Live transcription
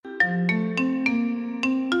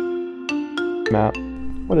Matt,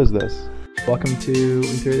 what is this? Welcome to In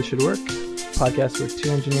Theory This Should Work, a podcast where two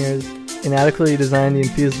engineers inadequately design the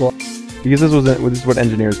infeasible. Because this is what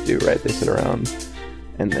engineers do, right? They sit around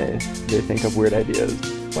and they think of weird ideas.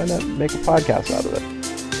 Why not make a podcast out of it?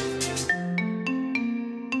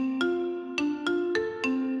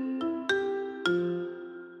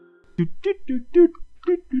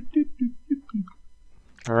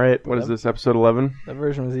 All right, what is this, episode 11? That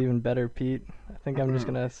version was even better, Pete. I think I'm just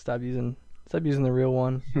gonna stop using the real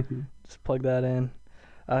one. Just plug that in.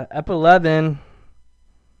 Ep 11.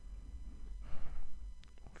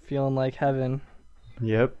 Feeling like heaven.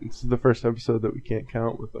 Yep, this is the first episode that we can't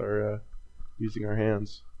count with our using our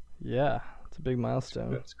hands. Yeah, it's a big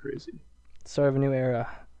milestone. That's crazy. Start of a new era.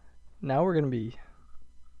 Now we're gonna be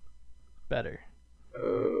better.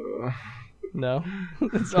 No,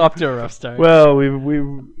 it's off to a rough start. Well,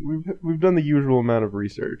 we've done the usual amount of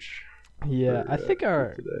research. Yeah, I think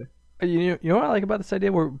our today. you know what I like about this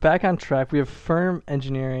idea? We're back on track. We have firm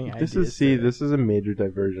engineering ideas. This is a major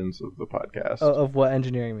divergence of the podcast. Of what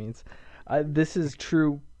engineering means. This is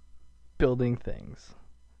true building things.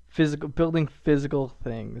 Building physical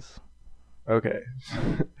things. Okay.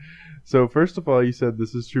 So first of all, you said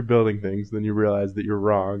this is true building things, then you realize that you're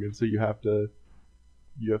wrong, and so you have to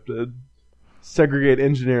segregate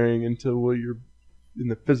engineering into where you're in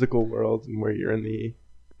the physical world and where you're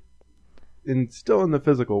still in the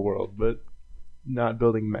physical world, but not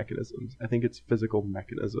building mechanisms. I think it's physical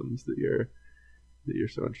mechanisms that you're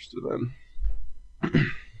so interested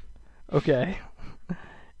in. Okay.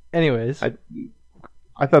 Anyways, I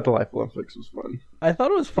thought the Life Olympics was fun. I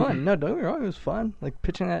thought it was fun. No, don't get me wrong, it was fun. Like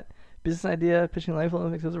pitching that business idea, pitching Life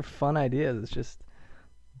Olympics, those are fun ideas. It's just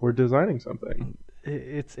we're designing something.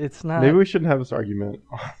 It's not. Maybe we shouldn't have this argument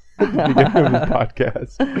at the beginning of the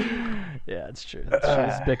podcast. Yeah, it's true.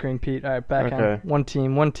 It's bickering, Pete. All right, back on one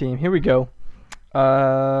team. Here we go.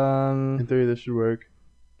 In theory, this should work.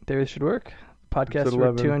 Theory, this should work. Podcast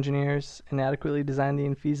where two engineers inadequately design the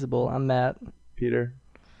infeasible. I'm Matt. Peter.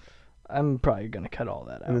 I'm probably gonna cut all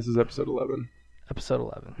that out. And this is episode 11. Episode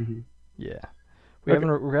 11. Mm-hmm. Yeah, we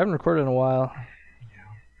haven't recorded in a while.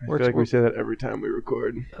 I feel like we say that every time we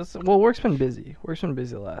record. Well, work's been busy.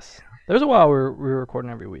 The last. There was a while we were recording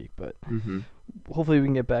every week, but hopefully we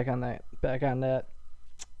can get back on that.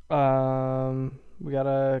 We got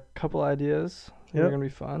a couple ideas. They're gonna be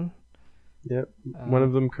fun. Yep. One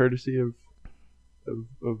of them courtesy of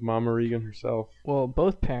Mama Regan herself. Well,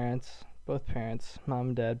 both parents, mom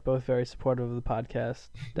and dad, both very supportive of the podcast.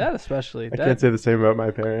 Dad especially. I can't say the same about my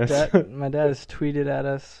parents. My dad has tweeted at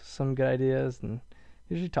us some good ideas and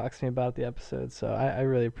usually talks to me about the episode, so I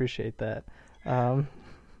really appreciate that. But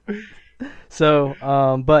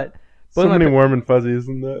both so many warm and fuzzies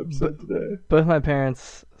in the episode today. Both my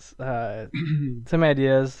parents some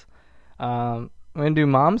ideas. I'm gonna do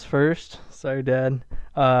mom's first. Sorry, Dad.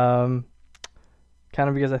 Kind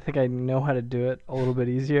of because I think I know how to do it a little bit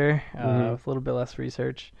easier, with a little bit less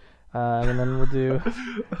research. And then we'll do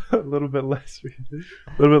a little bit less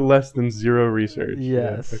than zero research.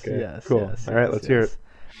 Yes. Yeah. Okay. Yes. Cool. Yes, all right. Let's hear it.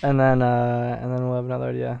 And then we'll have another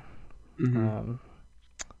idea.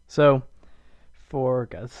 So,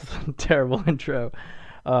 this is a terrible intro.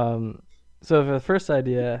 So for the first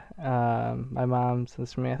idea, my mom sent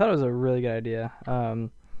this to me. I thought it was a really good idea.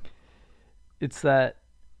 It's that,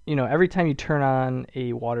 every time you turn on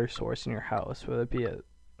a water source in your house, whether it be a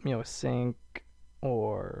sink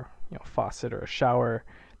or faucet or a shower,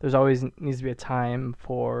 there's always needs to be a time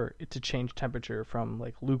for it to change temperature from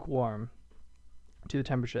like lukewarm to the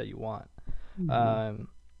temperature that you want.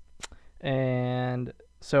 And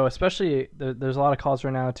so especially there's a lot of calls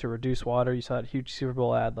right now to reduce water. You saw that huge Super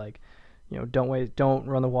Bowl ad, like, don't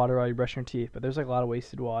run the water while you're brushing your teeth. But there's like a lot of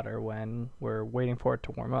wasted water when we're waiting for it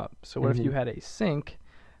to warm up. So what if you had a sink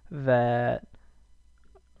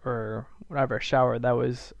or whatever, a shower that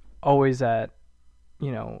was always at,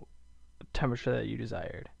 temperature that you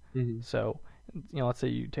desired. So, let's say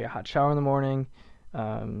you take a hot shower in the morning,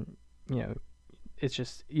 it's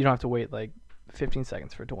just, you don't have to wait like 15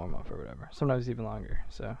 seconds for it to warm up or whatever. Sometimes even longer.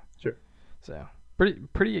 So, sure. So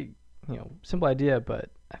pretty, simple idea, but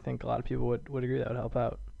I think a lot of people would agree that would help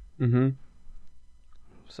out.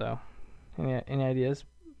 So, any ideas,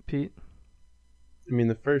 Pete? So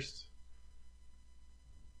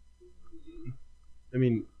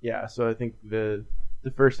I think the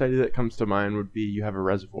first idea that comes to mind would be you have a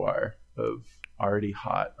reservoir of already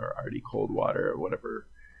hot or already cold water or whatever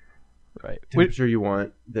temperature you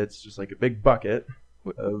want, that's just like a big bucket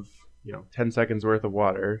of 10 seconds worth of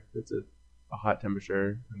water that's at a hot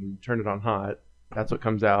temperature, and you turn it on hot, that's what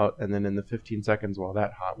comes out, and then in the 15 seconds while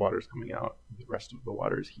that hot water is coming out, the rest of the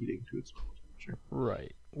water is heating to its cold temperature.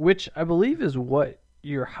 Right. Which I believe is what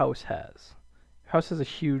your house has. Your house has a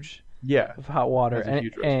huge of hot water,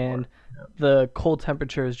 and the cold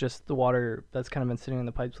temperature is just the water that's kind of been sitting in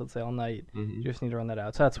the pipes, let's say, all night. Mm-hmm. You just need to run that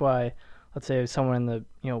out. So that's why, let's say, if someone in the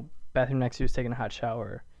bathroom next to you is taking a hot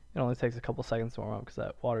shower, it only takes a couple seconds to warm up because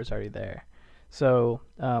that water's already there. So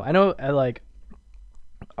I know at like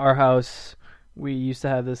our house, we used to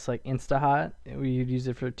have this like InstaHot. We'd use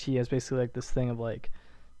it for tea as basically like this thing of like,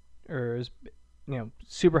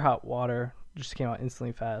 super hot water just came out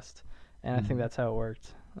instantly fast, and I think that's how it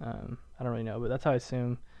worked. I don't really know, but that's how I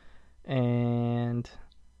assume. And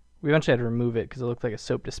we eventually had to remove it because it looked like a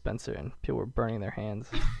soap dispenser, and people were burning their hands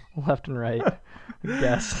left and right.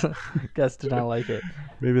 Guests did not like it.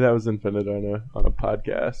 Maybe that was invented on a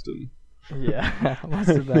podcast, and yeah, must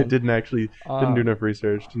have been. It didn't do enough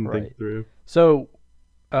research, didn't think through. So,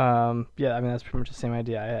 I mean that's pretty much the same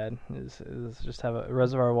idea I had. Is just have a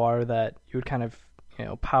reservoir of water that you would kind of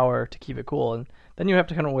power to keep it cool, and then you have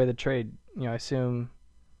to kind of weigh the trade. I assume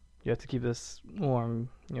you have to keep this warm,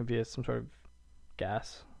 via some sort of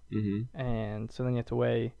gas. Mm-hmm. And so then you have to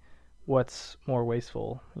weigh what's more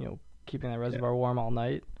wasteful, keeping that reservoir warm all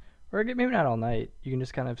night, or maybe not all night. You can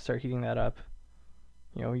just kind of start heating that up.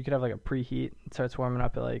 You could have like a preheat. It starts warming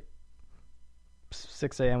up at like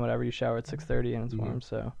 6 a.m. whatever. You shower at 6:30 and it's warm.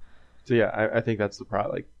 So yeah, I think that's the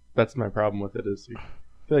problem. Like that's my problem with it is I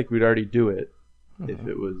feel like we'd already do it if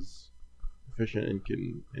it was efficient and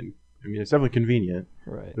I mean it's definitely convenient.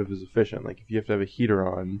 Right. If it was efficient, like if you have to have a heater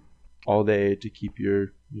on all day to keep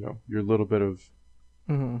your your little bit of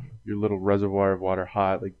your little reservoir of water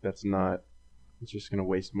hot, like that's not. It's just gonna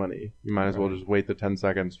waste money. You might as well just wait the 10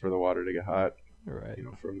 seconds for the water to get hot. Right.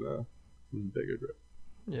 From the bigger drip.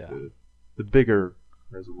 Yeah. The bigger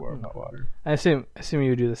reservoir of hot water. I assume you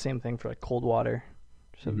would do the same thing for like cold water.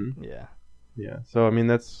 So, Yeah. Yeah. So I mean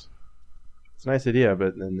it's a nice idea,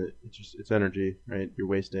 but then it's energy, right? You're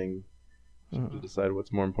wasting. You have to decide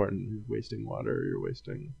what's more important: you're wasting water or you're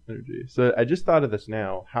wasting energy. So I just thought of this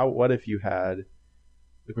now. What if you had,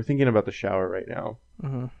 like, we're thinking about the shower right now.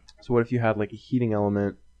 Mm-hmm. So what if you had like a heating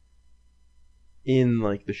element in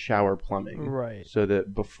like the shower plumbing, right? So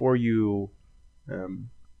that before you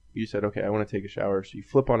said, okay, I want to take a shower, so you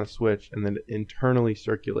flip on a switch and then it internally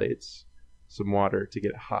circulates some water to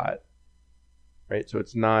get it hot, right? So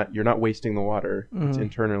you're not wasting the water; it's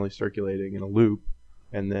internally circulating in a loop.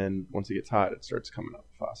 And then once it gets hot, it starts coming out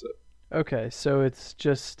the faucet. Okay, so it's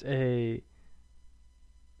just it's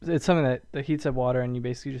something that heats up water, and you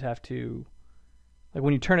basically just have to, like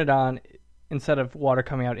when you turn it on, instead of water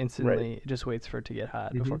coming out instantly, it just waits for it to get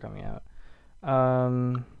hot before coming out.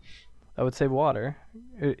 That would save water.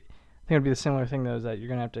 I think it would be the similar thing though, is that you're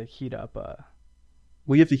gonna have to heat up.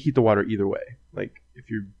 Well, you have to heat the water either way. Like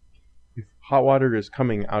if hot water is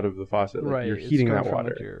coming out of the faucet, like you're heating that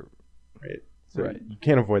water, right? So you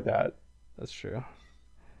can't avoid that. That's true.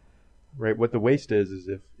 Right. What the waste is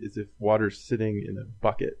if water's sitting in a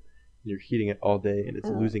bucket and you're heating it all day and it's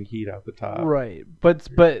losing heat out the top. Right. But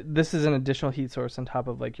this is an additional heat source on top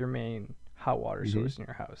of like your main hot water source in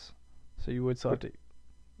your house. So you would still have to.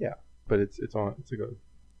 Yeah, but it's on. It's like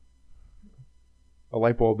a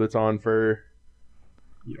light bulb that's on for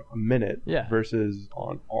a minute versus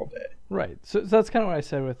on all day. Right. So that's kind of what I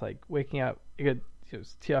said with like waking up. You could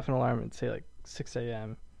tee off an alarm and say like 6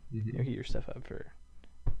 a.m. Heat your stuff up for.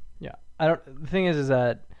 Yeah. The thing is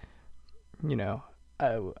that, I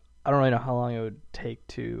don't really know how long it would take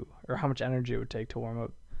or how much energy it would take to warm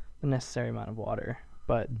up the necessary amount of water.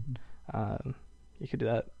 But you could do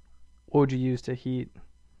that. What would you use to heat?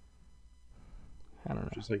 I don't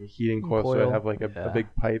know. Just like a heating coil. So I'd have like a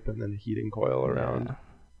big pipe and then a heating coil around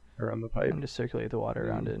the pipe. And just circulate the water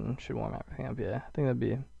around it and should warm everything up. Yeah. I think that'd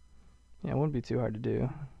be, it wouldn't be too hard to do.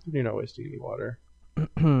 You're not wasting any water.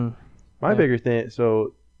 My bigger thing,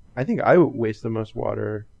 so I think I would waste the most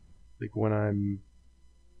water like when I'm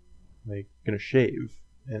like gonna shave,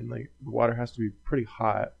 and like the water has to be pretty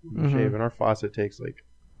hot when you shave, and our faucet takes like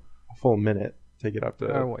a full minute to get up to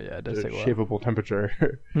it does take shaveable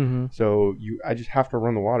temperature. So I just have to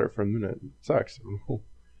run the water for a minute. It sucks. I don't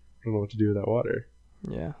know what to do with that water.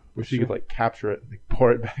 Yeah. Wish you could like capture it and like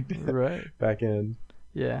pour it back in.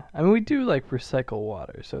 Yeah. I mean, we do like recycle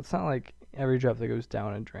water, so it's not like every drop that goes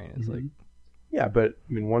down a drain is like. Yeah, but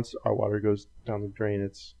I mean, once our water goes down the drain,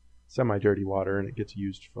 it's semi-dirty water, and it gets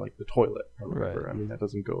used for like the toilet or whatever. Right. I mean, that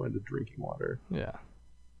doesn't go into drinking water. Yeah.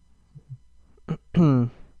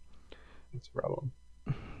 That's a problem.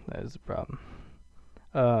 That is a problem.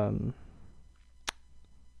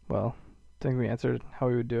 Well, I think we answered how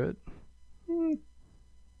we would do it. I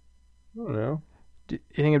don't know. Do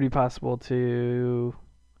you think it'd be possible to,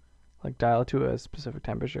 like dial it to a specific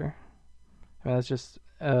temperature. I mean, that's just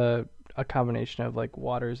a combination of like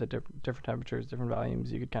waters at different temperatures, different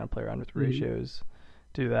volumes. You could kind of play around with ratios,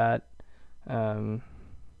 do that.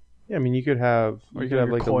 Yeah, I mean, you could have like a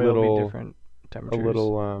little different temperatures.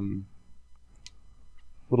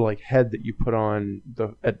 Little like head that you put on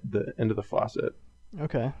at the end of the faucet.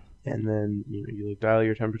 Okay. And then you like dial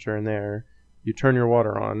your temperature in there. You turn your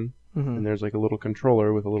water on, and there's like a little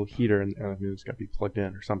controller with a little heater, and I mean, it's got to be plugged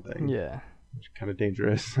in or something. Yeah. Which is kind of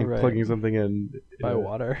dangerous, like plugging something in by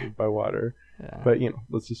water. By water. Yeah. But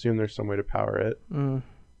let's assume there's some way to power it, and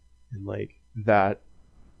like that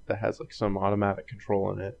has like some automatic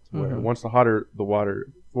control in it, where once the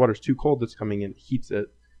water's too cold that's coming in, it heats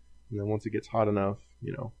it, and then once it gets hot enough,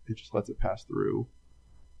 it just lets it pass through.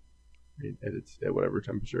 It's at whatever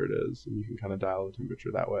temperature it is, and you can kind of dial the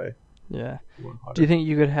temperature that way. Yeah. Do you think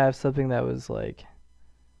you could have something that was like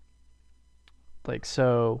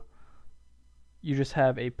so you just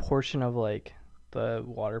have a portion of like the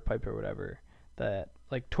water pipe or whatever that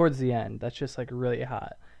like towards the end that's just like really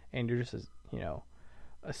hot, and you're just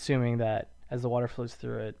assuming that as the water flows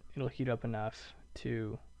through it, it'll heat up enough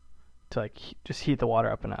to like just heat the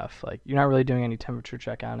water up enough. Like you're not really doing any temperature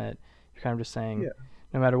check on it. You're kind of just saying,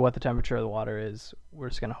 no matter what the temperature of the water is, we're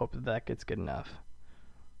just gonna hope that gets good enough.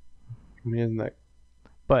 I mean, isn't that?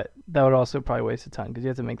 But that would also probably waste a ton because you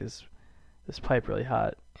have to make this pipe really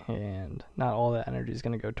hot, and not all that energy is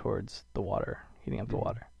gonna go towards the water, heating up the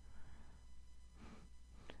water.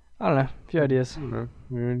 I don't know. A few ideas. I don't know.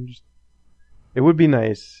 I mean, it would be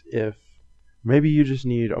nice if maybe you just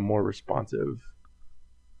need a more responsive.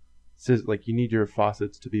 Like you need your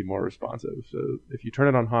faucets to be more responsive. So if you turn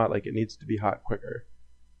it on hot, like it needs to be hot quicker,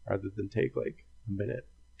 rather than take like a minute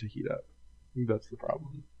to heat up. I think that's the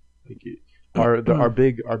problem. Like our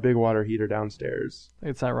big water heater downstairs.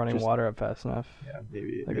 It's not running water up fast enough. Yeah,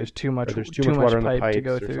 maybe. Like there's too much water in the pipe pipes to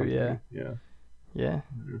go through. Something. Yeah.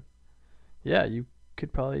 Yeah. You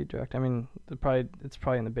could probably direct. I mean, it's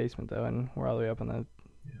probably in the basement though, and we're all the way up on the.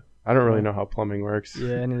 I don't really know how plumbing works.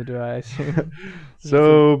 Yeah, neither do I.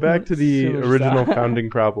 So back to the original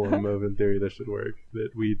founding problem of In Theory This Should Work, that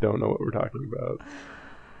we don't know what we're talking about.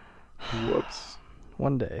 Whoops.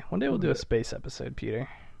 One day we'll do a space episode, Peter.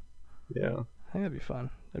 Yeah. I think that'd be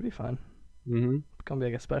fun. Mm-hmm. It's gonna be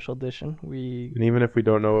like a special edition. And even if we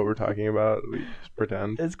don't know what we're talking about, we just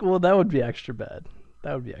pretend. It's cool. That would be extra bad.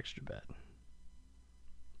 That's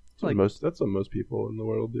what most people in the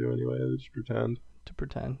world do anyway. They just pretend.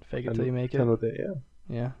 Fake it till you make it.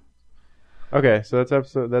 Yeah. Okay, so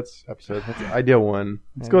that's idea 1.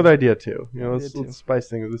 Let's go with idea 2. Let's spice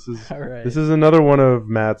things. This is another one of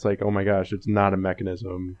Matt's like, oh my gosh, it's not a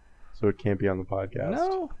mechanism, so it can't be on the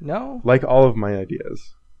podcast. No. Like all of my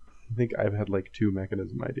ideas, I think I've had like 2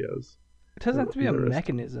 mechanism ideas. It doesn't have to be a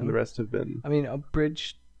mechanism. The rest have been. I mean, a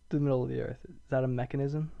bridge to the middle of the earth. Is that a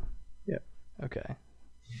mechanism? Yeah. Okay.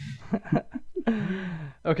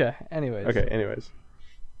 Okay. Anyways.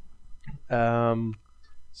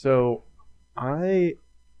 So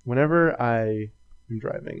whenever I am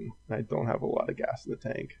driving and I don't have a lot of gas in the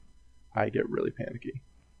tank, I get really panicky.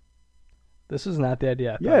 This is not the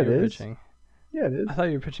idea I thought you were pitching. Yeah, it is. I thought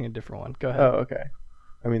you were pitching a different one. Go ahead. Oh, okay.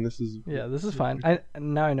 I mean, this is fine.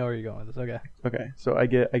 Now I know where you're going with this. Okay. Okay. So I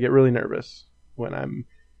get really nervous when I'm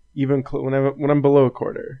when I'm below a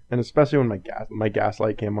quarter, and especially when my gas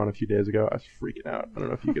light came on a few days ago, I was freaking out. I don't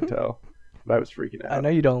know if you could tell, but I was freaking out. I know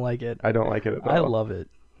you don't like it. I don't like it at all. I love it.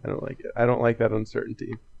 I don't like it. I don't like that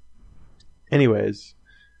uncertainty. Anyways,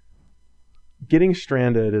 getting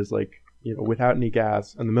stranded is like, without any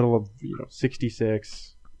gas in the middle of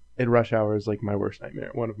 66 at rush hour is like my worst nightmare.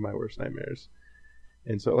 One of my worst nightmares.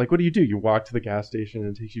 And so, like, what do? You walk to the gas station,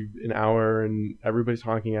 and it takes you an hour, and everybody's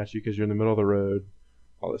honking at you because you're in the middle of the road.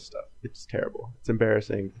 All this stuff. It's terrible. It's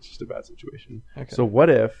embarrassing. It's just a bad situation. Okay. So what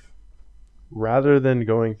if, rather than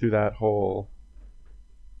going through that whole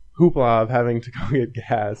hoopla of having to go get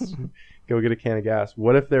gas, go get a can of gas,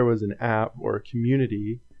 what if there was an app or a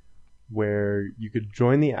community where you could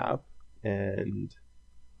join the app, and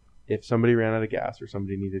if somebody ran out of gas or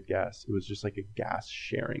somebody needed gas, it was just like a gas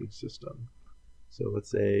sharing system. So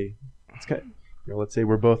let's say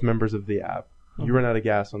we're both members of the app. You run out of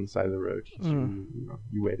gas on the side of the road.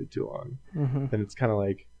 You waited too long. Then it's kind of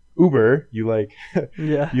like Uber. You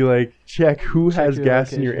check who has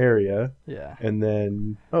gas in your area. Yeah. And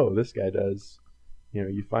then, this guy does.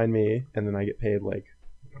 You find me, and then I get paid like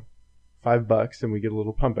 $5, and we get a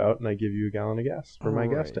little pump out, and I give you a gallon of gas for my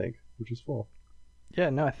gas tank, which is full. Yeah,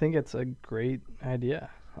 no, I think it's a great idea.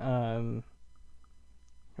 It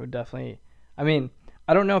would definitely. I mean,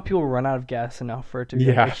 I don't know if people run out of gas enough for it to be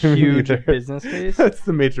Yeah, like a huge me neither. business case. That's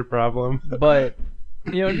the major problem. But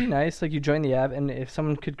it'd be nice. Like you join the app, and if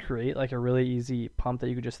someone could create like a really easy pump that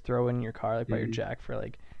you could just throw in your car, like by your jack for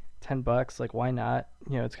like $10, like why not?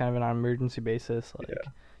 It's kind of an emergency basis. Like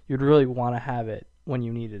you'd really want to have it when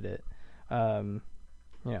you needed it. I've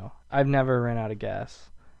never ran out of gas.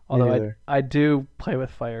 Although I do play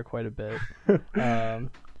with fire quite a bit.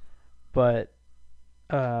 But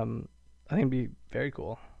I think it'd be very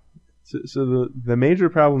cool. So the major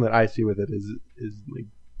problem that I see with it is like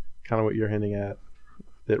kind of what you're hinting at.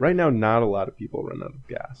 That right now, not a lot of people run out of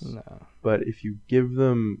gas. No. But if you give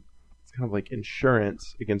them, it's kind of like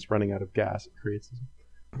insurance against running out of gas, it creates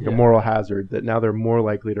a moral hazard that now they're more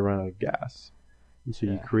likely to run out of gas. And so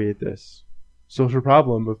you create this social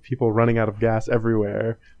problem of people running out of gas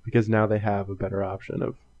everywhere because now they have a better option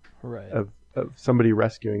of somebody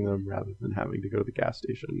rescuing them rather than having to go to the gas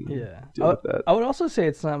station. Deal with that. I would also say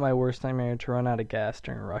it's not my worst nightmare to run out of gas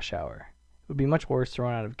during rush hour. It would be much worse to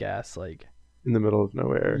run out of gas like in the middle of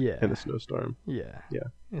nowhere in a snowstorm. Yeah.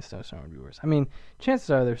 In a snowstorm would be worse. I mean, chances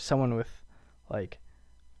are there's someone with like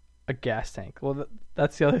a gas tank. Well,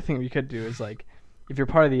 that's the other thing you could do is like if you're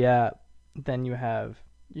part of the app, then you have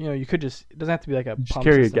you could just, it doesn't have to be like a just pump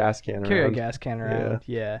carry system. a gas can Carry around. a gas can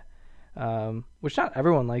around, which not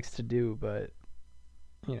everyone likes to do, but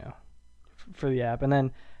for the app. And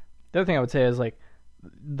then the other thing I would say is like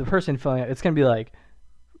the person filling it, it's gonna be like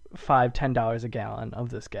 $5-10 a gallon of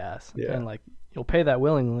this gas, and like you'll pay that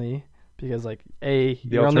willingly because like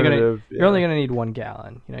you're only gonna need 1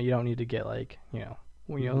 gallon. You don't need to get like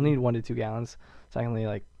you'll need 1 to 2 gallons. Secondly,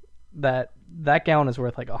 like that gallon is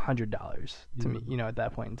worth like $100 to me, at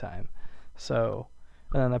that point in time. So,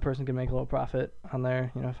 and then that person can make a little profit on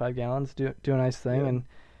their 5 gallons, do a nice thing, and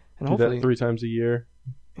do hopefully that 3 times a year.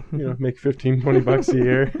 Make $15-20 a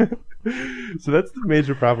year. So that's the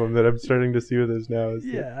major problem that I'm starting to see with this now. Is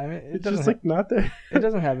I mean, it's just like not there. It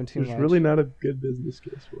doesn't happen too much. There's really not a good business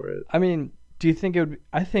case for it. I mean, do you think it would?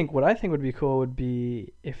 What I think would be cool would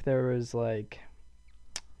be if there was like,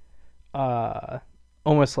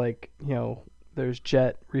 almost like there's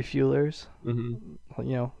jet refuelers.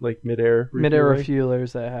 Like mid-air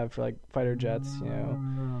refuelers that have for like fighter jets.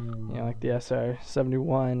 Like the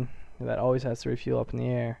SR-71 that always has to refuel up in the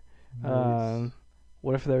air. Nice.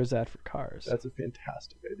 What if there was that for cars? That's a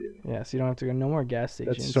fantastic idea. Yeah, so you don't have to go no more gas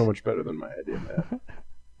stations. That's so much better than my idea, Matt.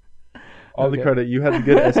 All the credit. You had the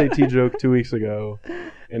good SAT joke 2 weeks ago,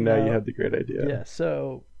 and now you have the great idea. Yeah,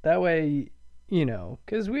 so that way,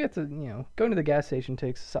 because we have to, going to the gas station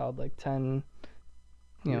takes a solid like 10,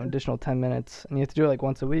 additional 10 minutes, and you have to do it like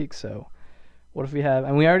once a week. So what if we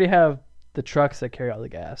already have the trucks that carry all the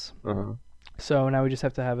gas. So now we just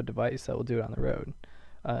have to have a device that will do it on the road.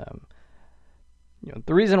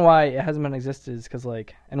 The reason why it hasn't been existed is because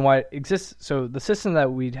and why it exists. So the system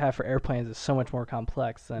that we'd have for airplanes is so much more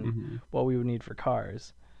complex than what we would need for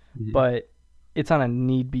cars, but it's on a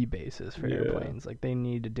need-be basis for airplanes. Like they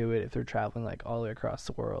need to do it if they're traveling like all the way across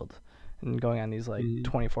the world and going on these like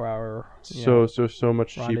 24-hour. So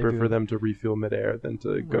much cheaper for them to refuel midair than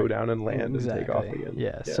to go down and land and take off again.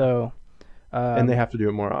 Yeah. So. And they have to do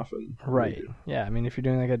it more often. Right. Yeah. I mean, if you're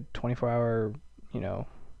doing like a 24-hour,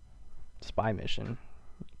 spy mission,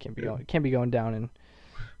 you can't be going down in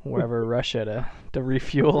wherever Russia to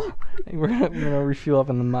refuel. We're gonna refuel up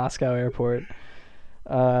in the Moscow airport.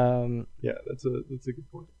 Yeah, that's a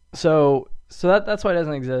good point. So that's why it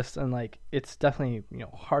doesn't exist, and like it's definitely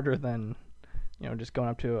harder than just going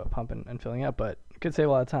up to a pump and filling up, but it could save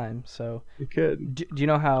a lot of time. So it could. Do you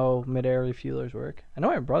know how mid-air refuelers work? I know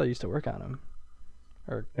my brother used to work on them.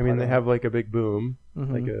 They have like a big boom,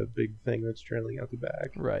 like a big thing that's trailing out the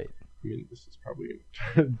back. Right. I mean, this is probably going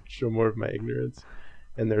to show more of my ignorance.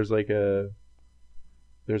 And there's like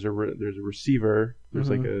there's a receiver. There's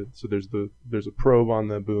there's a probe on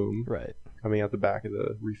the boom. Right. Coming out the back of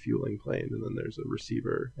the refueling plane, and then there's a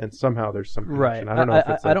receiver, and somehow there's some connection. Right. I don't know if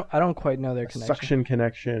it's I don't quite know their connection. Suction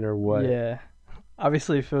connection or what. Yeah.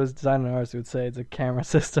 Obviously, if it was designed on ours, we would say it's a camera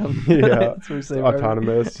system. Yeah. That's what we say. It's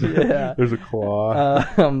autonomous. Yeah. There's a claw.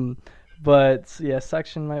 But yeah,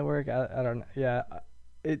 suction might work. I don't know. Yeah.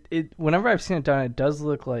 It whenever I've seen it done, it does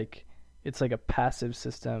look like it's like a passive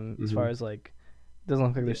system as far as like it doesn't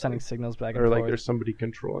look like they're sending signals back and forth. Or like there's somebody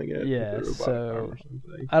controlling it. Yeah, with a robotic arm or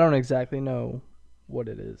something. I don't exactly know what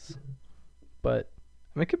it is, but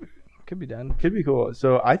I mean, it could be done. Could be cool.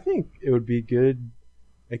 So I think it would be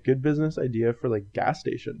a good business idea for like gas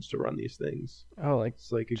stations to run these things. Oh, like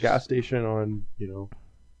it's like a gas station on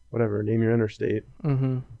whatever, name your interstate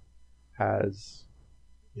has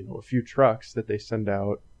a few trucks that they send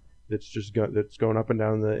out that's going up and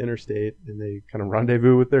down the interstate, and they kind of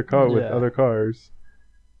rendezvous with their car with other cars,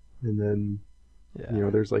 and then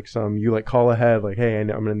there's like you like call ahead like, hey, I'm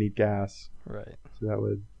gonna need gas, right? So that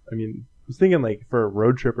would, I was thinking like for a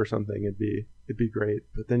road trip or something, it'd be great,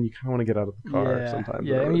 but then you kind of want to get out of the car sometimes.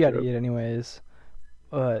 Yeah, and you got to eat anyways.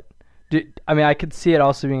 But I could see it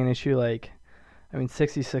also being an issue. Like,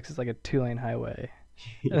 66 is like a 2-lane highway.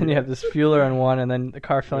 And then you have this fueler on one, and then the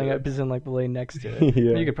car filling up is in like the lane next to it.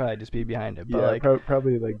 Yeah. You could probably just be behind it. But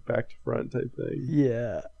probably like back to front type thing.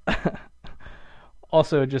 Yeah.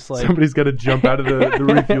 Also, just like somebody's got to jump out of the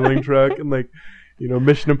refueling truck and like,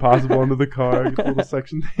 Mission Impossible under the car, get the little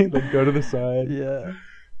section thing, like go to the side. Yeah.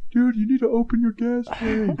 Dude, you need to open your gas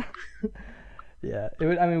tank. Yeah,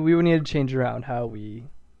 we would need to change around how we,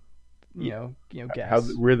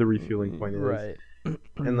 gas. Where the refueling point is. Right.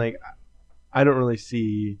 And like, I don't really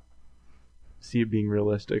see it being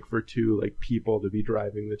realistic for two like people to be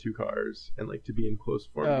driving the two cars and like to be in close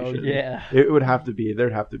formation. Oh yeah. There'd have to be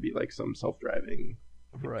like some self-driving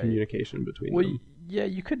communication between them. Yeah,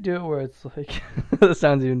 you could do it where it's like that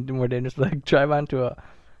sounds even more dangerous. But like drive onto a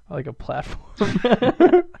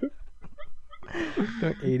platform.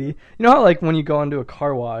 Going 80. You know how like when you go into a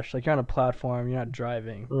car wash, like you're on a platform, you're not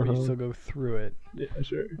driving, but you still go through it. Yeah,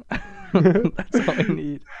 sure. That's all we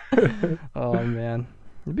need. Oh man,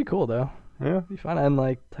 it'd be cool though. Yeah, it'd be fun, and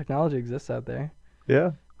like technology exists out there.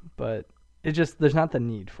 Yeah, but it just there's not the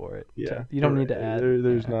need for it. Yeah, you don't need to add.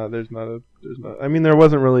 There's not. There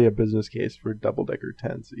wasn't really a business case for double-decker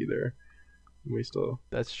tents either.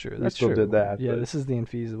 That's true. We still did that. Yeah, this is the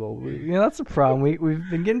infeasible. That's the problem. We've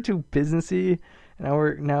been getting too businessy, and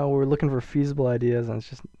now we're looking for feasible ideas, and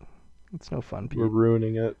it's no fun. Pete. We're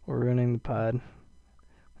ruining it. We're ruining the pod.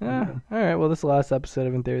 Yeah. All right. Well, this is the last episode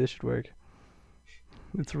of In Theory. This should work.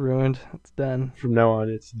 It's ruined. It's done. From now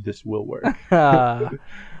on, this will work. I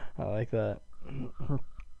like that.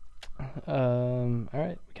 All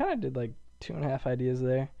right. We kind of did like 2.5 ideas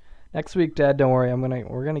there. Next week, Dad, don't worry.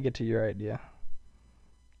 We're gonna get to your idea,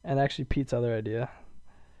 and actually Pete's other idea.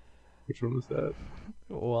 Which one was that?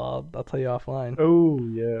 Well, I'll tell you offline. Oh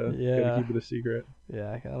yeah. Gotta keep it a secret.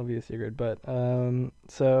 Yeah, that'll be a secret. But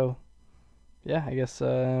so yeah, I guess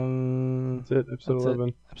that's it. Episode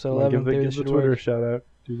 11. Episode 11. Give the Twitter shout out.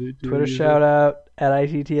 Twitter shout out at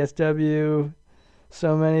ITTSW.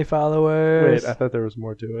 So many followers. Wait, I thought there was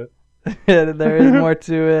more to it. There is more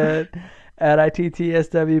to it. At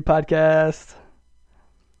ITTSW podcast.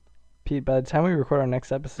 Pete, by the time we record our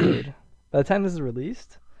next episode, by the time this is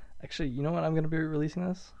released, actually, you know what? I'm going to be releasing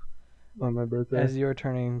this? On my birthday. As you're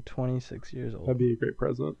turning 26 years old. That'd be a great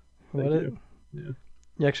present. Would it? Yeah.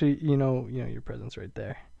 You actually, you know your present's right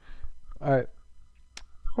there. All right.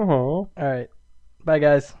 Aww. All right. Bye,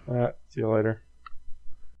 guys. See you later.